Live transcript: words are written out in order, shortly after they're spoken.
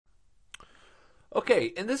Okay,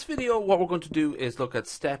 in this video what we're going to do is look at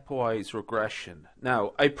stepwise regression.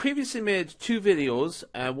 Now, I previously made two videos,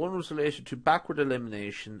 one was related to backward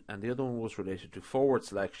elimination and the other one was related to forward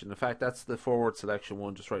selection. In fact, that's the forward selection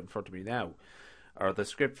one just right in front of me now, or the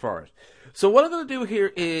script for it. So what I'm going to do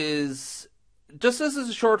here is, just as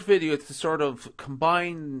a short video to sort of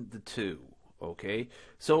combine the two. Okay,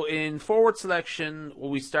 so in forward selection,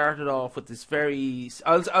 we started off with this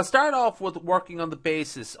I'll start off with working on the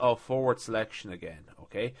basis of forward selection again.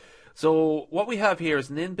 Okay, so what we have here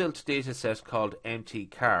is an inbuilt data set called empty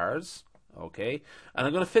cars. Okay, and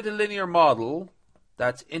I'm going to fit a linear model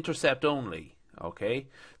that's intercept only. Okay,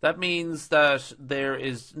 that means that there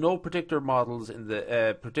is no predictor models in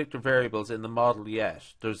the predictor variables in the model yet.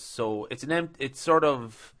 It's sort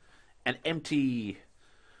of an empty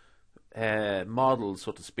model,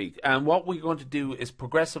 so to speak, and what we're going to do is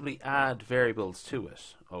progressively add variables to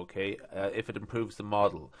it, okay, if it improves the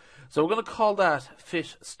model. So we're going to call that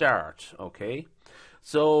fit start. Okay,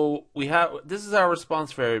 so this is our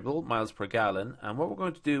response variable, miles per gallon, and what we're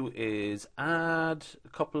going to do is add a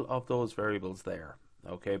couple of those variables there,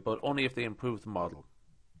 okay, but only if they improve the model.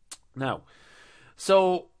 Now,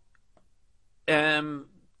 so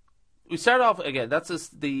we start off again. That's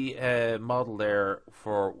just the model there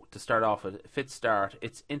to start off with. Fit start.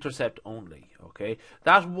 It's intercept only. Okay,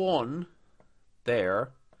 that one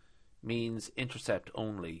there means intercept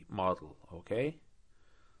only model. Okay,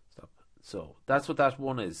 stop. So that's what that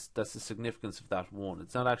one is. That's the significance of that one.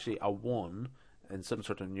 It's not actually a one in some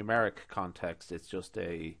sort of numeric context. It's just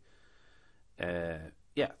a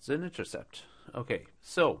it's an intercept. Okay,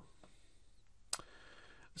 so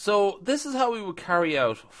this is how we would carry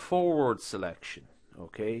out forward selection,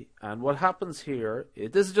 okay? And what happens here,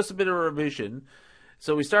 this is just a bit of a revision.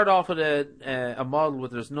 So we start off with a model where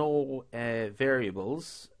there's no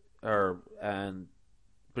variables and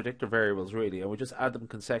predictor variables really, and we just add them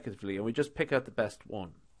consecutively, and we just pick out the best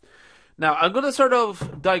one. Now I'm going to sort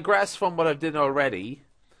of digress from what I've done already,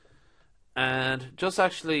 and just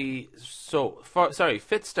actually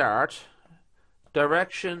fit start.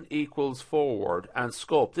 Direction equals forward, and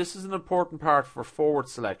scope. This is an important part for forward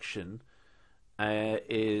selection.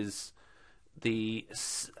 Is the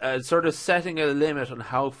sort of setting a limit on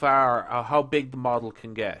how big the model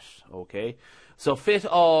can get. Okay, so fit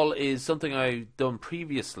all is something I've done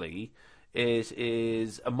previously. It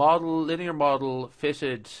is a linear model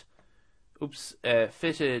fitted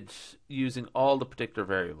using all the predictor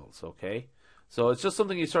variables. Okay, so it's just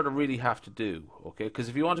something you sort of really have to do. Okay, because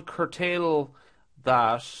if you want to curtail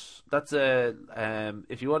that's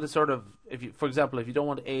if you want to sort of, for example, if you don't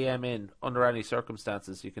want AM in under any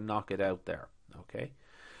circumstances, you can knock it out there. Okay,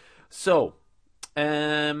 so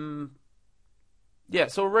so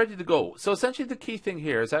we're ready to go. So essentially the key thing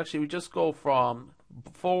here is actually we just go from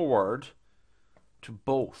forward to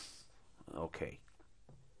both. Okay,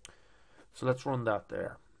 so let's run that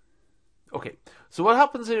there. Okay, so what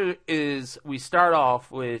happens here is we start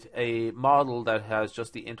off with a model that has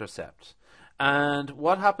just the intercept. And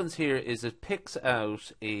what happens here is it picks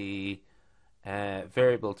out a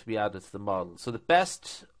variable to be added to the model. So the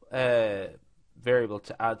best variable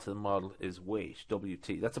to add to the model is weight,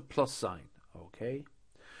 WT. That's a plus sign, okay?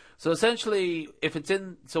 So essentially,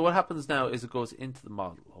 so what happens now is it goes into the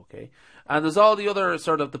model, okay? And there's all the other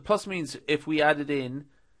sort of, the plus means if we add in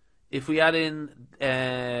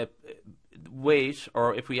weight,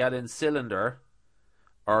 or if we add in cylinder,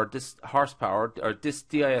 or this horsepower, or this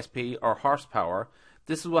DISP or horsepower,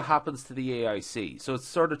 this is what happens to the AIC. So it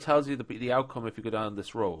sort of tells you the outcome if you go down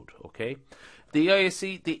this road. Okay, the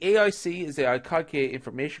AIC is the calculate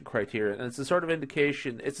information criteria, and it's a sort of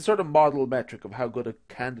indication. It's a sort of model metric of how good a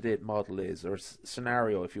candidate model is, or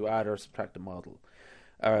scenario if you add or subtract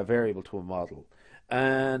a variable to a model.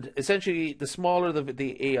 And essentially, the smaller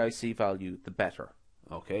the AIC value, the better.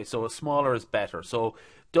 Okay, so a smaller is better. So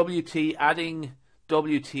adding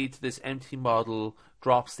WT to this empty model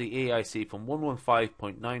drops the AIC from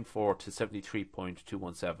 115.94 to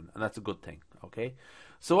 73.217, and that's a good thing. Okay,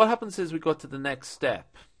 so what happens is we go to the next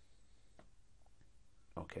step.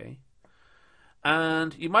 Okay,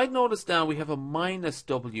 and you might notice now we have a minus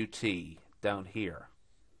WT down here.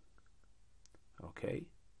 Okay,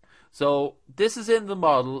 so this is in the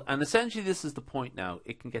model, and essentially this is the point now.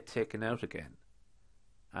 It can get taken out again.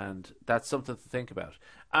 And that's something to think about.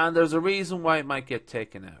 And there's a reason why it might get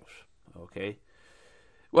taken out. Okay.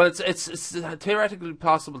 Well, it's theoretically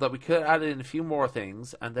possible that we could add in a few more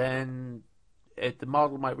things, and then the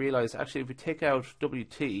model might realize actually if we take out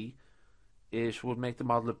WT, it would make the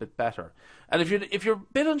model a bit better. And if you're a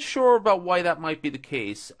bit unsure about why that might be the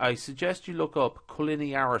case, I suggest you look up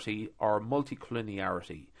collinearity or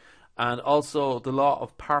multicollinearity. and also the law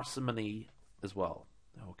of parsimony as well.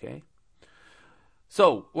 Okay.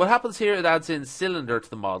 So what happens here? It adds in cylinder to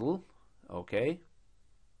the model. Okay.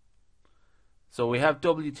 So we have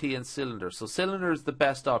WT and cylinder. So cylinder is the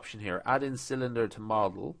best option here. Add in cylinder to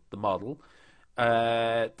the model.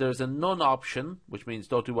 There's a none option, which means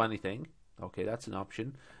don't do anything. Okay, that's an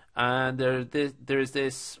option. And there's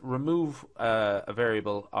this remove a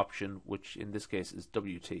variable option, which in this case is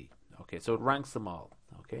WT. Okay, so it ranks them all.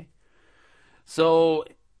 Okay. So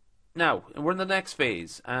now we're in the next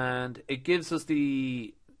phase, and it gives us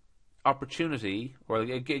the opportunity, or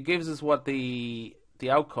it gives us what the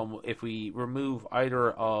outcome if we remove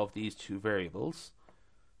either of these two variables.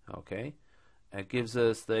 Okay, it gives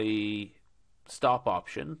us the stop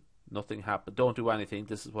option. Nothing happen. Don't do anything.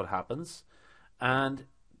 This is what happens. And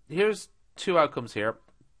here's two outcomes here.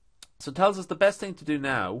 So it tells us the best thing to do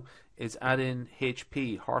now is add in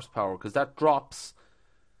HP, horsepower, because that drops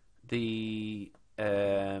the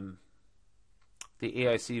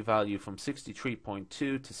AIC value from 63.2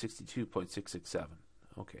 to 62.667.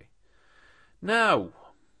 Okay. Now,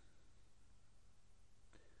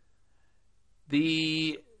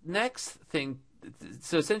 the next thing,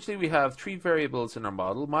 so essentially we have three variables in our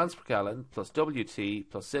model: miles per gallon plus WT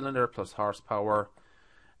plus cylinder plus horsepower.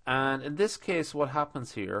 And in this case, what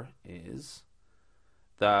happens here is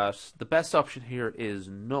that the best option here is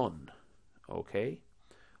none. Okay,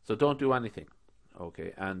 so don't do anything.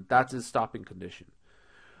 Okay, and that is stopping condition.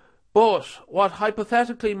 But what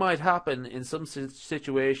hypothetically might happen in some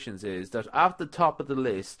situations is that at the top of the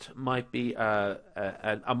list might be a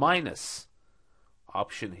minus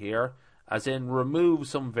option here, as in remove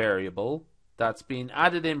some variable that's been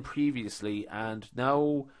added in previously, and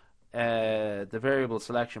now the variable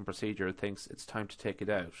selection procedure thinks it's time to take it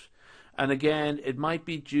out. And again, it might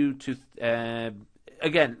be due to,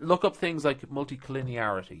 again, look up things like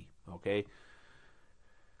multicollinearity. Okay.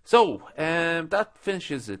 So, that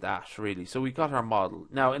finishes it really. So we got our model.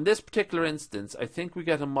 Now, in this particular instance, I think we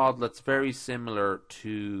get a model that's very similar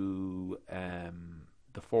to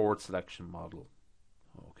the forward selection model.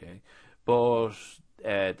 Okay. But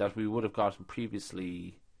that we would have gotten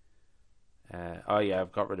previously. Oh yeah,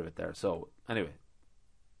 I've got rid of it there. So, anyway.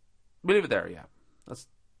 We'll leave it there, yeah. That's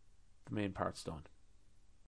the main part's done.